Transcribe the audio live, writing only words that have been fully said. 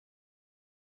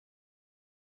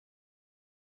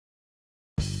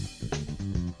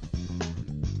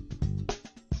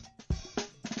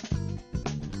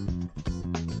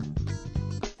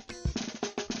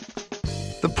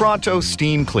The Pronto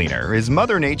Steam Cleaner is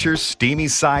Mother Nature's steamy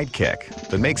sidekick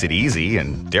that makes it easy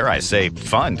and, dare I say,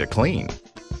 fun to clean.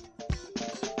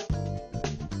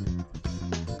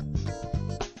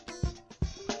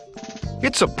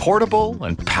 It's a portable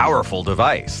and powerful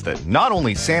device that not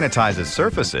only sanitizes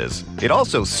surfaces, it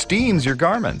also steams your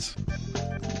garments.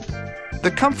 The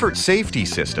Comfort Safety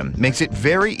System makes it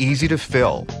very easy to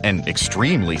fill and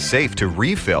extremely safe to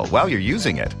refill while you're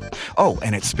using it. Oh,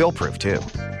 and it's spill-proof too.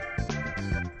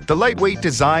 The lightweight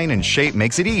design and shape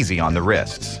makes it easy on the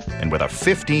wrists, and with a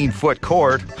 15-foot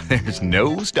cord, there's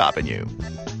no stopping you.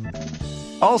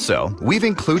 Also, we've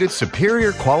included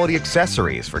superior quality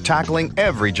accessories for tackling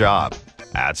every job.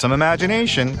 Add some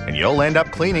imagination, and you'll end up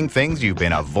cleaning things you've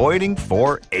been avoiding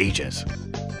for ages.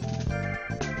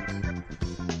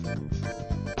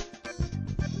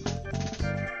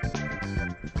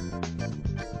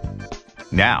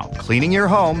 Now, cleaning your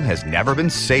home has never been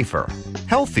safer,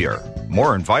 healthier,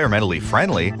 more environmentally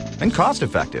friendly, and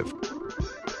cost-effective.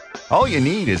 All you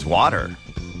need is water.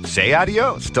 Say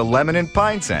adios to lemon and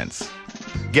pine scents.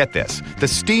 Get this, the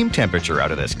steam temperature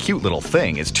out of this cute little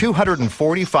thing is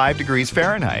 245 degrees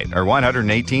Fahrenheit or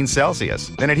 118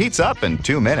 Celsius, and it heats up in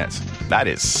 2 minutes. That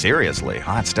is seriously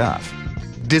hot stuff.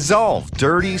 Dissolve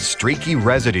dirty, streaky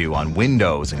residue on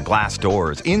windows and glass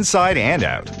doors, inside and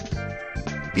out.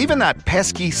 Even that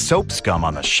pesky soap scum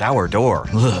on the shower door.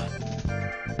 Ugh.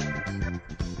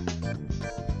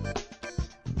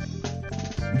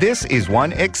 This is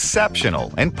one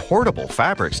exceptional and portable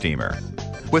fabric steamer.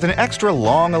 With an extra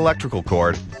long electrical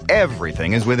cord,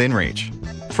 everything is within reach.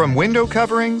 From window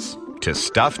coverings to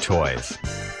stuffed toys.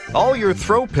 All your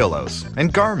throw pillows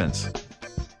and garments.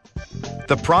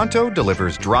 The Pronto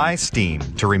delivers dry steam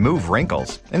to remove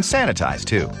wrinkles and sanitize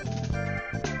too.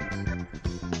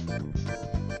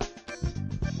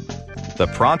 The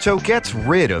Pronto gets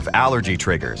rid of allergy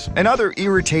triggers and other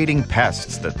irritating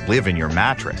pests that live in your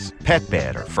mattress, pet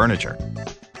bed, or furniture.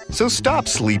 So stop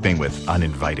sleeping with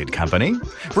uninvited company.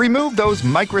 Remove those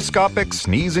microscopic,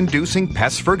 sneeze-inducing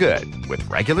pests for good with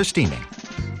regular steaming.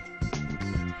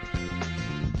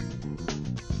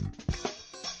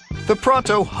 The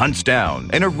Pronto hunts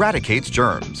down and eradicates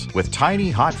germs with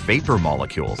tiny hot vapor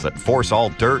molecules that force all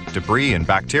dirt, debris, and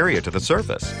bacteria to the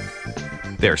surface.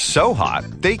 They're so hot,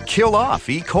 they kill off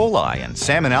E. coli and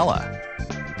salmonella.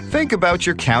 Think about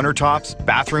your countertops,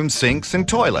 bathroom sinks, and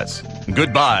toilets.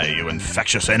 Goodbye, you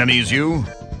infectious enemies, you!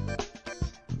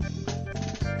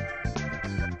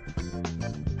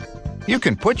 You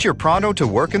can put your Pronto to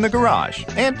work in the garage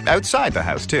and outside the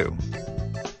house, too.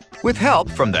 With help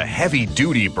from the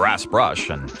heavy-duty brass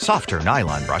brush and softer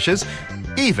nylon brushes,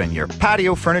 even your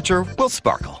patio furniture will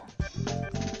sparkle.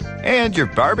 And your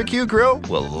barbecue grill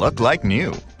will look like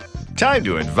new. Time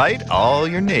to invite all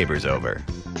your neighbors over.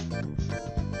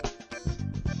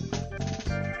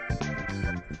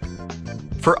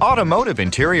 For automotive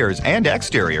interiors and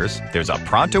exteriors, there's a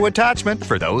Pronto attachment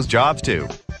for those jobs too.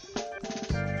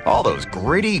 All those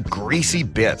gritty, greasy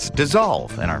bits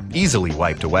dissolve and are easily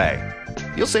wiped away.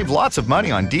 You'll save lots of money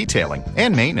on detailing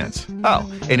and maintenance.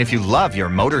 Oh, and if you love your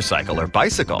motorcycle or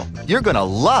bicycle, you're gonna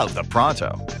love the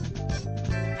Pronto.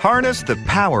 Harness the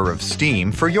power of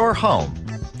steam for your home,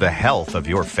 the health of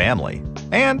your family,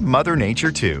 and Mother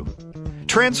Nature too.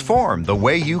 Transform the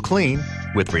way you clean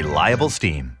with reliable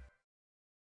steam.